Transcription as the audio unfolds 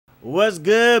What's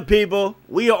good, people?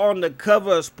 We are on the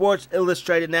cover of Sports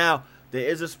Illustrated now. There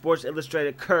is a Sports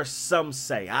Illustrated curse, some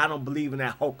say. I don't believe in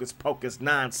that hocus pocus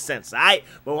nonsense, all right?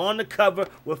 But we're on the cover.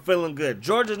 We're feeling good.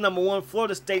 Georgia's number 1,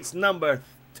 Florida State's number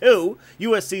 2,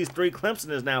 USC is 3, Clemson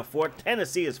is now 4,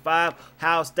 Tennessee is 5,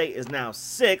 Ohio State is now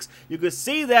 6. You can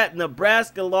see that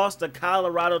Nebraska lost to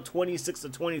Colorado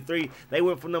 26-23. They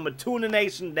went from number 2 in the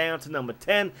nation down to number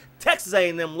 10. Texas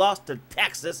A&M lost to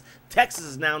Texas. Texas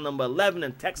is now number 11,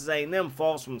 and Texas A&M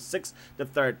falls from 6 to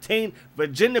 13.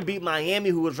 Virginia beat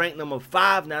Miami, who was ranked number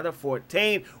 5. Now they're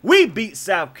 14. We beat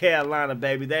South Carolina,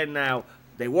 baby.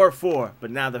 They were 4, but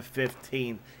now they're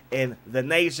 15 in the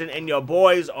nation, and your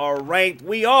boys are ranked.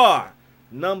 We are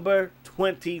number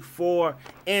 24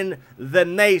 in the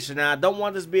nation. Now, I don't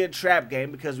want this to be a trap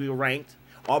game because we ranked.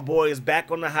 Our boy is back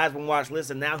on the Heisman watch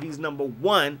list, and now he's number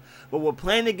 1. But we're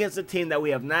playing against a team that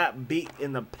we have not beat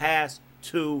in the past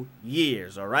 2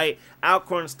 years, all right?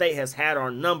 Alcorn State has had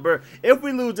our number. If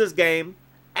we lose this game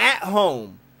at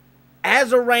home,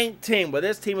 as a ranked team, but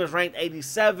this team is ranked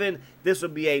 87, this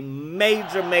would be a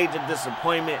major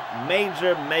disappointment,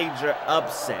 major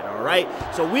upset, all right?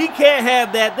 So we can't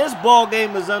have that. This ball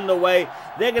game is underway.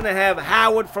 They're going to have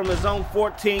Howard from his own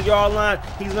 14-yard line.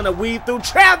 He's going to weave through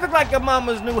traffic like your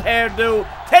mama's new hairdo,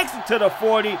 takes it to the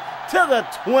 40, to the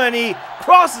 20,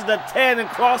 crosses the 10, and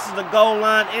crosses the goal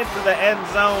line into the end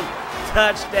zone.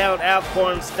 Touchdown,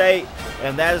 Alcorn State.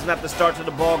 And that is not the start to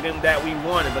the ball game that we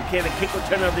wanted. But can the kick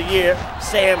returner of the year,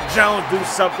 Sam Jones, do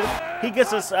something? He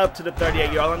gets us up to the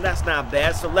 38-yard line. That's not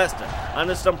bad. So Lester,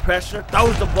 under some pressure,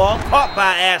 throws the ball, caught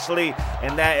by Ashley,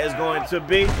 and that is going to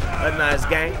be a nice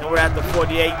game. And we're at the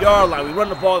 48-yard line. We run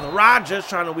the ball with Rogers,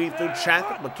 trying to weave through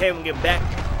traffic, but can't even get back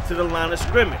to the line of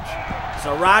scrimmage.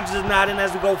 So Rogers is not in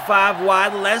as we go 5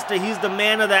 wide. Lester, he's the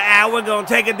man of the hour, going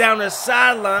to take it down the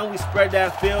sideline. We spread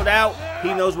that field out.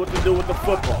 He knows what to do with the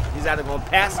football. He's either going to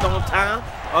pass it on time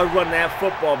or run that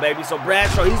football, baby. So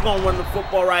Bradshaw, he's going to run the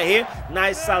football right here.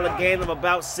 Nice solid gain of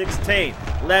about 16.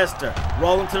 Lester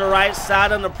rolling to the right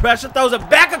side under pressure, throws it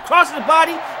back across his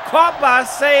body, caught by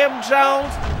Sam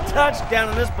Jones. Touchdown,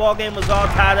 and this ball game was all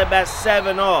tied up at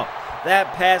 7-all.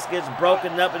 That pass gets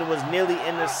broken up and was nearly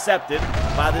intercepted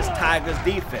by this Tigers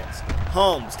defense.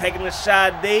 Holmes taking a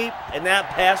shot deep, and that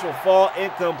pass will fall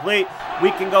incomplete. We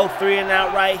can go 3 and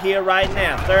out right here, right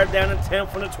now. 3rd down and 10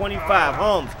 from the 25.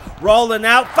 Holmes rolling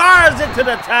out, fires it to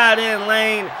the tight end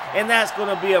lane, and that's going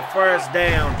to be a first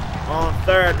down on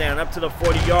 3rd down, up to the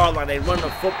 40-yard line. They run the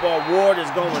football. Ward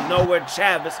is going nowhere.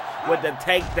 Chavis with the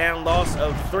takedown loss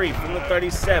of 3 from the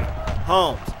 37.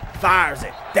 Holmes fires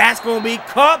it. That's going to be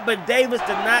caught, but Davis did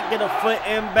not get a foot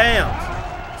in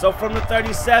bounds. So from the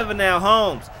 37 now,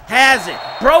 Holmes has it.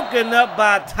 Broken up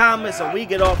by Thomas, and we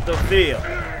get off the field.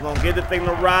 We're going to give the thing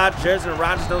to Rogers, and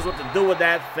Rogers knows what to do with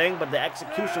that thing, but the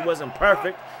execution wasn't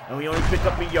perfect, and we only pick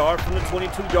up a yard from the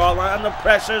 22-yard line. Under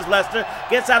pressure, Lester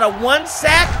gets out of 1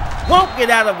 sack, won't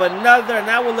get out of another, and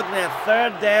now we're looking at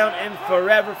 3rd down and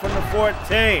forever from the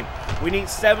 14. We need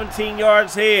 17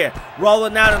 yards here.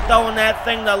 Rolling out and throwing that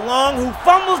thing to Long, who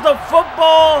fumbles the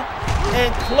football.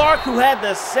 And Clark, who had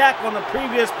the sack on the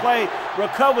previous play,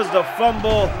 recovers the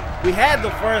fumble. We had the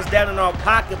first down in our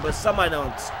pocket, but somebody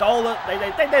done stole it. They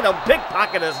think they done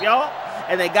pickpocket us, y'all.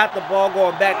 And they got the ball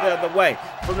going back the other way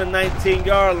from the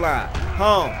 19-yard line.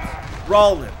 Holmes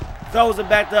rolling, throws it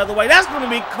back the other way. That's going to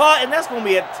be caught, and that's going to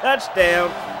be a touchdown.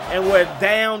 And we're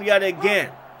down yet again.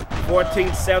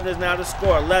 14-7 is now the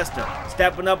score. Lester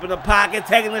stepping up in the pocket,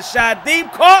 taking a shot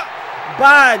deep, caught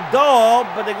by Dahl,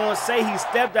 but they're going to say he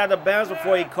stepped out of bounds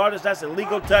before he caught us. That's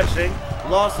illegal touching.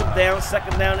 Lost him down,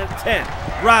 2nd down and 10.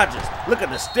 Rogers, look at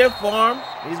the stiff arm.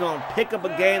 He's going to pick up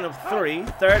a gain of 3.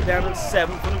 3rd down and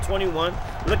 7 from the 21.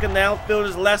 Looking downfield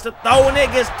is Lester, throwing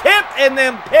it, gets tipped and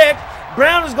then picked.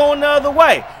 Brown is going the other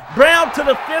way. Brown to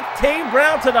the 15,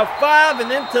 Brown to the 5,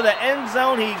 and into the end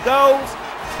zone he goes.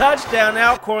 Touchdown,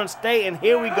 Alcorn State, and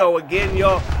here we go again,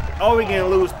 y'all. Oh, we're going to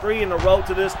lose 3 in a row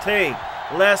to this team.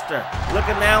 Lester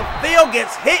looking downfield,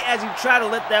 gets hit as he tried to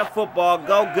let that football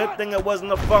go. Good thing it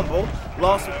wasn't a fumble.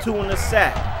 Loss of 2 in the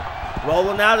sack.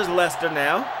 Rolling out is Lester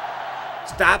now.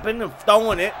 Stopping and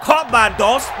throwing it. Caught by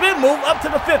Dahl. Spin move up to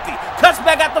the 50. Cuts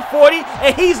back at the 40,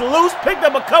 and he's loose. Picked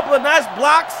up a couple of nice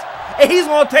blocks, and he's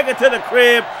going to take it to the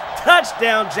crib.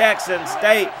 Touchdown, Jackson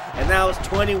State. And now it's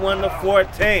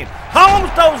 21-14.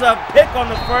 Holmes throws a pick on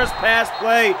the first pass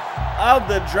play of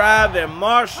the drive, and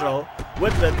Marshall,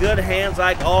 with the good hands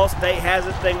like Allstate, has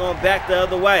his thing on back the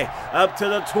other way. Up to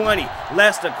the 20.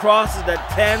 Lester crosses the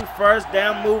 10. 1st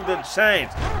down, move the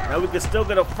chains. Now we can still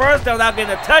get a 1st down without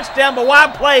getting a touchdown, but why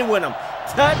play with him?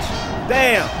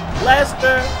 Touchdown.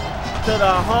 Lester to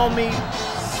the homie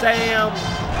Sam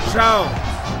Jones.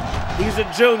 He's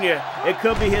a junior. It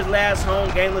could be his last home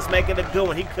game. Let's make it a good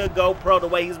one. He could go pro the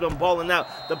way he's been balling out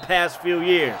the past few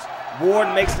years.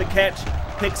 Ward makes the catch,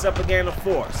 picks up again to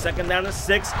 4. 2nd down to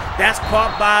 6. That's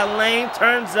caught by Lane.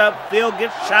 Turns up. Field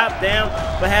gets chopped down,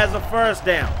 but has a first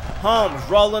down. Holmes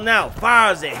rolling out.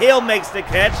 Fires it. Hill makes the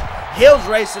catch. Hill's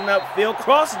racing upfield.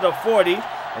 Crosses the 40.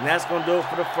 And that's going to do it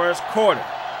for the first quarter.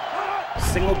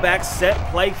 Single back set.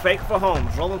 Play fake for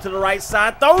Holmes. Rolling to the right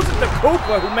side. Throws it to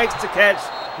Cooper, who makes the catch.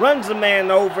 Runs the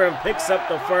man over and picks up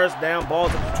the first down.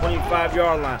 Ball's at the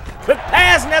 25-yard line. Quick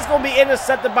pass, and that's going to be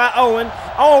intercepted by Owen.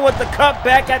 Owen with the cut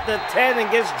back at the 10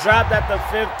 and gets dropped at the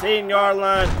 15-yard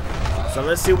line. So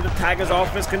let's see what the Tigers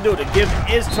offense can do. The give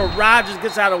is to Rogers.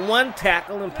 Gets out of 1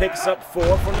 tackle and picks up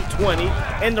 4 from the 20.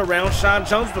 In the round, Sean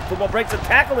Jones, the football, breaks a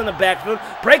tackle in the backfield.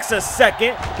 Breaks a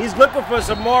second. He's looking for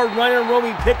some more running room.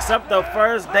 He picks up the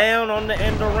first down on the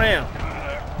end around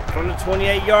from the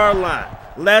 28-yard line.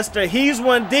 Lester, he's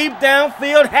one deep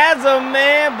downfield, has a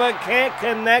man, but can't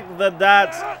connect the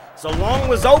dots. So long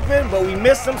was open, but we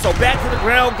missed him. So back to the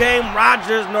ground game.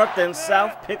 Rogers, north and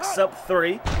south, picks up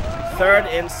 3. 3rd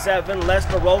and 7.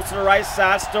 Lester rolls to the right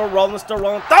side, still rolling. Throws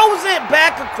it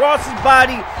back across his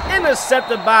body,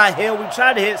 intercepted by Hill. We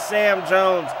tried to hit Sam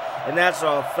Jones, and that's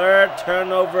our 3rd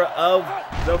turnover of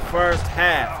the first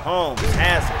half. Holmes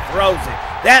has it, throws it.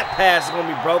 That pass is going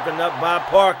to be broken up by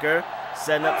Parker.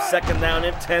 Setting up 2nd down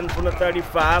and 10 from the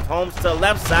 35. Holmes to the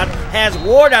left side. Has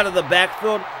Ward out of the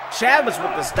backfield. Chavez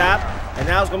with the stop. And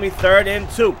now it's going to be 3rd and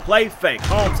 2. Play fake.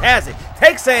 Holmes has it.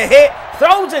 Takes a hit.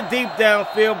 Throws it deep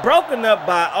downfield. Broken up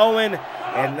by Owen.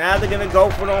 And now they're going to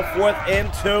go for it on 4th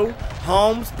and 2.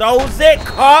 Holmes throws it.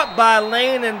 Caught by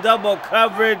Lane in double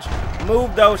coverage.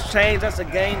 Move those chains. That's a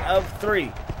gain of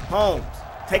 3. Holmes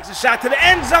takes a shot to the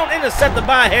end zone, intercepted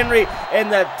by Henry,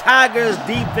 and the Tigers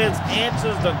defense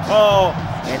answers the call.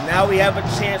 And now we have a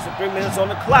chance with 3 minutes on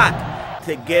the clock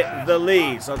to get the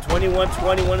lead. So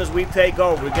 21-21 as we take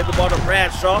over. We get the ball to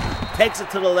Bradshaw, takes it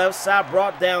to the left side,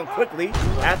 brought down quickly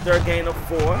after a gain of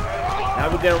 4. Now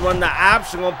we're going to run the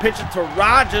option, going to pitch it to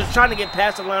Rogers, trying to get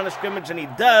past the line of scrimmage, and he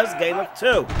does, gain of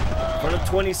 2. From the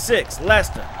 26,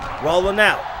 Lester rolling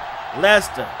out.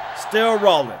 Lester still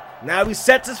rolling. Now he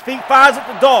sets his feet, fires at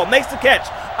the goal, makes the catch,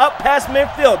 up past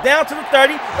midfield, down to the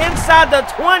 30, inside the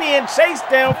 20, and chased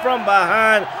down from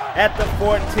behind at the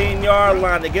 14-yard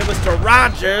line. They give us to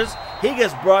Rogers. He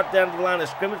gets brought down to the line of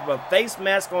scrimmage, but face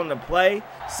mask on the play,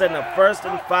 setting up 1st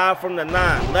and 5 from the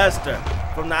 9. Lester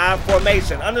from the I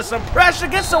formation, under some pressure,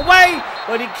 gets away,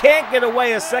 but he can't get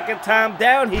away a 2nd time.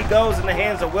 Down he goes in the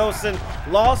hands of Wilson.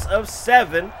 Loss of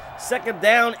 7. 2nd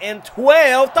down and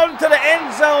 12. Thrown to the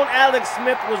end zone. Alex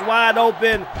Smith was wide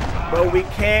open, but we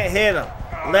can't hit him.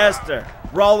 Lester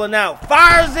rolling out.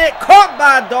 Fires it. Caught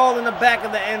by Dahl in the back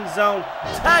of the end zone.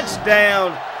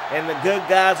 Touchdown. And the good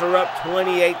guys are up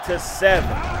 28-7.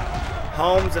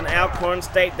 Holmes and Alcorn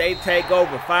State, they take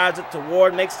over. Fires it to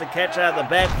Ward. Makes the catch out of the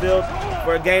backfield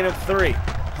for a gain of 3.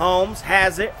 Holmes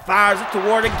has it, fires it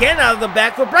toward again out of the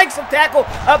backfield, breaks the tackle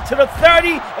up to the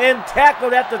 30 and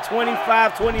tackled at the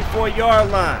 25-24-yard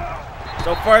line.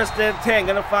 So 1st and 10,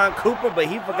 gonna find Cooper, but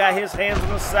he forgot his hands on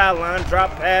the sideline.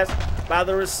 Drop pass by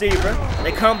the receiver.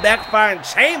 They come back, find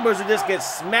Chambers, and just gets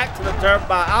smacked to the turf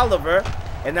by Oliver.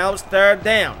 And now it's 3rd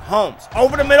down. Holmes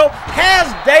over the middle, has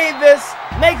Davis,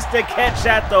 makes the catch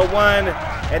at the 1.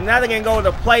 And now they're gonna go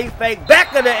to play fake.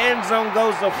 Back of the end zone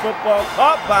goes the football,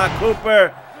 caught by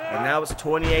Cooper. And now it's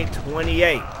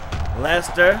 28-28.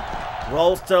 Lester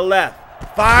rolls to the left.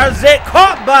 Fires it,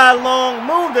 caught by Long,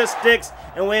 move the sticks,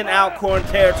 and we're in Alcorn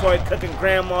territory cooking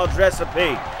grandma's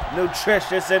recipe.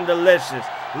 Nutritious and delicious.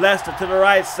 Lester to the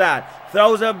right side.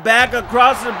 Throws it back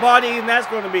across the body, and that's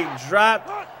going to be dropped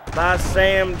by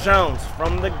Sam Jones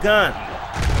from the gun.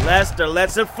 Lester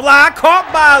lets it fly, caught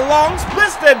by Long,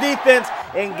 splits the defense,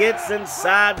 and gets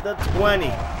inside the 20.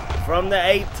 From the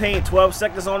 18, 12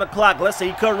 seconds on the clock. Let's see,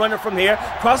 he could run it from here.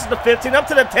 Crosses the 15, up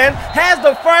to the 10. Has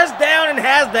the first down and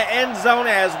has the end zone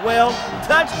as well.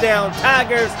 Touchdown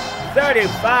Tigers,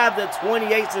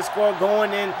 35-28 to score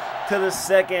going into the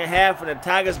second half. And the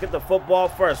Tigers get the football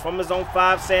first. From his own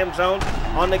 5, Sam Jones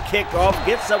on the kickoff.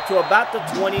 Gets up to about the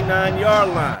 29-yard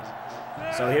line.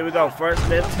 So here we go, 1st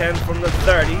and 10 from the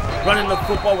 30. Running the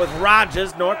football with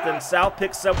Rogers, north and south,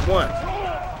 picks up 1.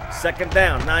 2nd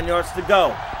down, 9 yards to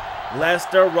go.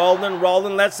 Lester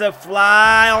rolling, lets it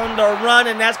fly on the run,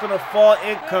 and that's going to fall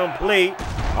incomplete.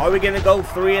 Are we going to go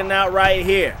 3 and out right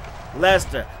here?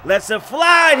 Lester lets it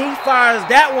fly, and he fires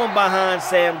that one behind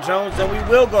Sam Jones, and we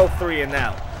will go 3 and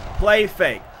out. Play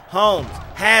fake. Holmes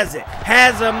has it.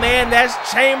 Has a man. That's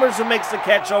Chambers who makes the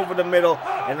catch over the middle.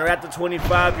 And they're at the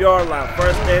 25-yard line.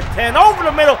 1st and 10 over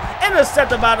the middle.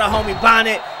 Intercepted by the homie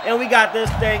Bonnet. And we got this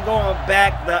thing going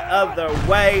back the other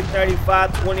way.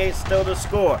 35-28 still to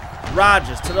score.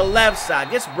 Rogers to the left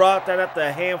side. Gets brought down after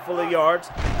a handful of yards.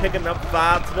 Picking up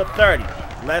 5 to the 30.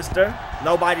 Lester,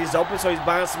 nobody's open, so he's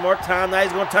buying some more time. Now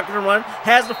he's going to tuck it and run.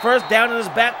 Has the first down in his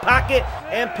back pocket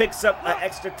and picks up an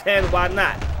extra 10. Why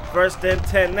not? 1st and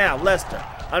 10 now. Lester,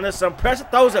 under some pressure,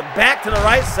 throws it back to the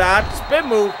right side. Spin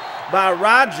move by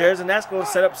Rogers, and that's going to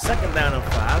set up 2nd down and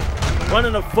 5.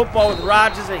 Running the football with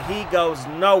Rogers, and he goes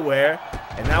nowhere.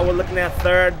 And now we're looking at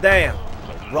 3rd down.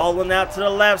 Rolling out to the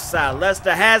left side.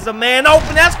 Lester has a man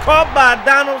open. That's caught by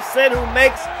Donaldson, who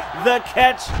makes the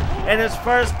catch, and it's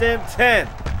 1st and 10.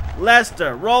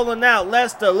 Lester rolling out.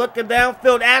 Lester looking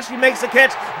downfield. Ashley makes the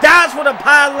catch. Dives for the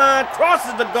pylon.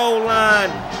 Crosses the goal line.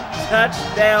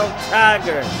 Touchdown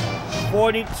Tigers.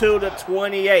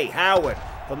 42-28. Howard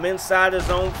from inside his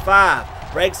own 5.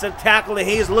 Breaks a tackle and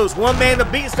he's loose. One man to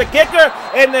beats the kicker,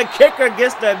 and the kicker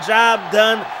gets the job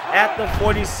done at the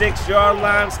 46-yard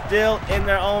line, still in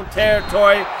their own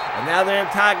territory. And now they're in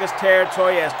Tigers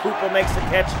territory as Cooper makes the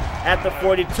catch at the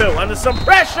 42. Under some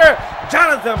pressure,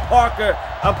 Jonathan Parker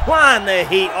applying the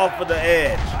heat off of the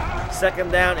edge.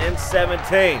 2nd down and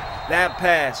 17. That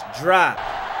pass dropped.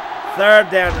 3rd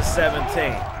down to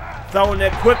 17. Throwing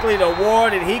it quickly to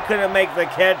Ward, and he couldn't make the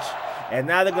catch. And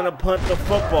now they're going to punt the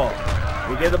football.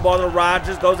 We get the ball to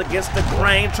Rogers, goes against the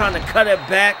grain, trying to cut it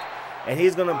back, and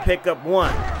he's going to pick up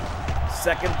 1.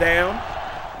 2nd down.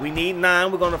 We need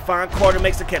 9. We're going to find Carter,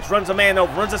 makes the catch, runs a man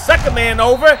over, runs a 2nd man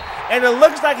over, and it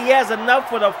looks like he has enough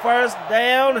for the 1st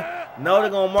down. No, they're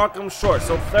going to mark him short.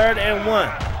 So 3rd and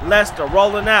 1. Lester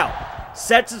rolling out.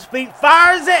 Sets his feet,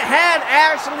 fires it, had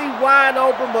Ashley wide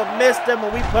open, but missed him,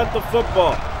 and we punt the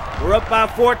football. We're up by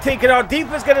 14. Can our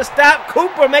defense get a stop?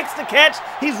 Cooper makes the catch.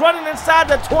 He's running inside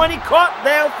the 20, caught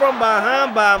down from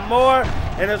behind by Moore,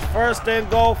 and it's 1st and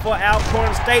goal for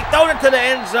Alcorn State. Thrown it to the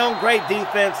end zone. Great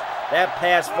defense. That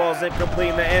pass falls incomplete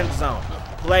in the end zone.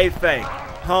 Play fake.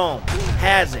 Holmes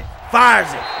has it,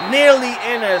 fires it, nearly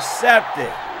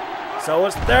intercepted. So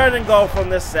it's 3rd and goal from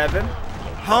the 7.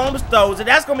 Holmes throws it.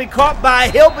 That's going to be caught by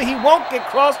Hill, but he won't get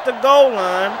across the goal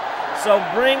line. So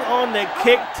bring on the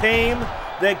kick team.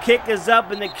 The kick is up,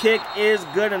 and the kick is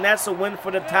good, and that's a win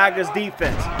for the Tigers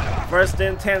defense. 1st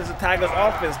and 10 as the Tigers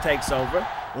offense takes over.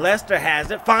 Lester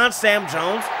has it, finds Sam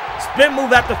Jones. Spin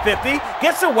move at the 50,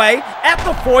 gets away at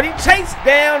the 40, chased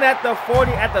down at the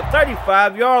 40, at the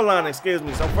 35-yard line, excuse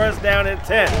me. So 1st down and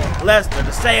 10. Lester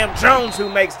to Sam Jones, who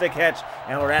makes the catch,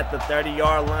 and we're at the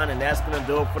 30-yard line, and that's going to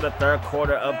do it for the 3rd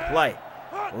quarter of play.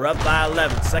 We're up by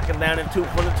 11. 2nd down and 2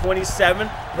 from the 27.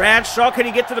 Bradshaw, can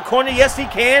he get to the corner? Yes, he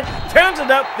can. Turns it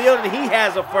upfield, and he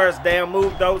has a 1st down.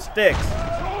 Move those sticks.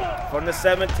 From the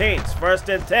 17th, 1st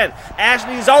and 10.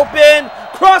 Ashley's open,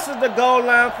 crosses the goal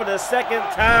line for the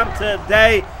 2nd time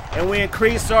today, and we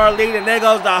increase our lead, and there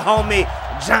goes the homie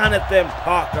Jonathan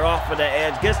Parker off of the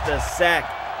edge, gets the sack,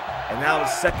 and now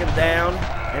it's 2nd down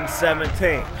and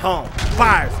 17. Holmes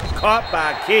fires, caught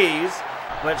by Keys,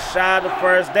 but shy of the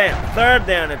 1st down. 3rd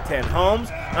down and 10. Holmes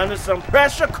under some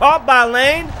pressure, caught by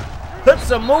Lane,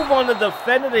 puts a move on the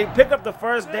defender. They pick up the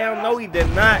 1st down. No, he did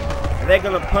not. And they're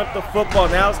going to punt the football.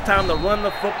 Now it's time to run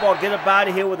the football, get up out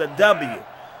of here with a W.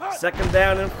 2nd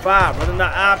down and 5, running the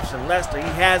option. Lester, he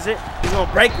has it. He's going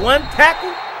to break one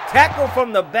tackle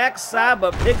from the backside,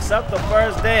 but picks up the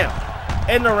 1st down.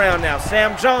 In the round now,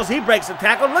 Sam Jones, he breaks the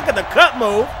tackle. Look at the cut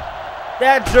move.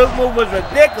 That juke move was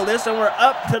ridiculous, and we're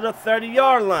up to the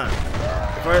 30-yard line.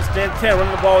 1st and 10,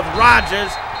 running the ball with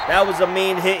Rogers. That was a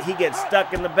mean hit. He gets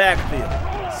stuck in the backfield.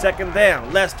 2nd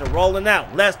down, Lester rolling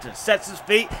out. Lester sets his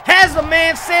feet, has the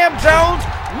man, Sam Jones,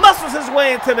 muscles his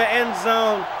way into the end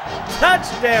zone.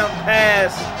 Touchdown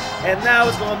pass, and now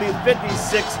it's going to be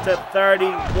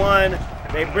 56-31.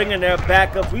 They bring in their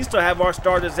backups. We still have our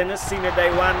starters in this senior day.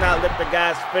 Why not let the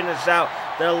guys finish out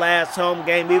their last home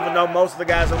game, even though most of the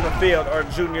guys on the field are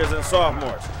juniors and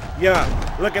sophomores. Young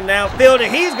looking downfield,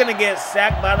 and he's going to get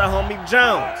sacked by the homie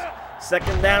Jones.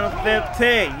 2nd down and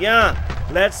 15. Young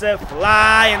lets it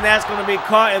fly, and that's going to be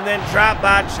caught and then dropped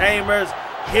by Chambers.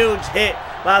 Huge hit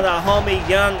by the homie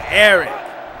Young Eric.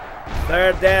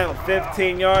 3rd down,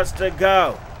 15 yards to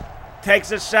go.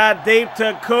 Takes a shot deep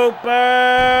to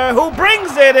Cooper, who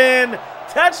brings it in.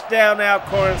 Touchdown,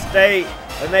 Alcorn State,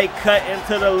 and they cut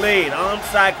into the lead.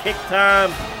 Onside kick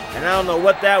time, and I don't know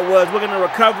what that was. We're going to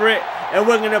recover it, and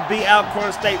we're going to beat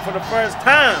Alcorn State for the first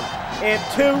time in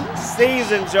 2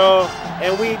 seasons, y'all.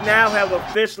 And we now have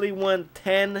officially won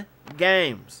 10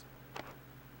 games.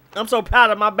 I'm so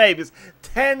proud of my babies.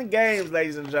 10 games,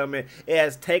 ladies and gentlemen. It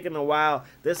has taken a while.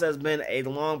 This has been a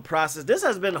long process. This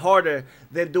has been harder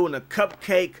than doing a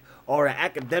cupcake or an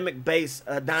academic-based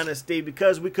dynasty,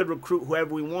 because we could recruit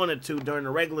whoever we wanted to during the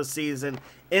regular season.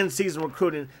 In-season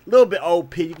recruiting, a little bit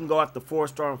OP. You can go after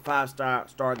 4-star and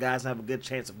 5-star guys and have a good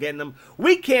chance of getting them.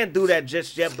 We can't do that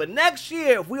just yet, but next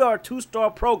year, if we are a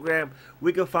 2-star program,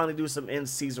 we can finally do some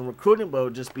in-season recruiting, but it'll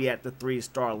just be at the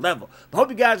 3-star level. But hope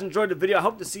you guys enjoyed the video. I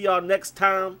hope to see y'all next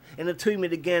time. And until we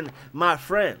meet again, my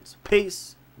friends,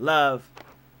 peace, love,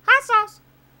 hot sauce.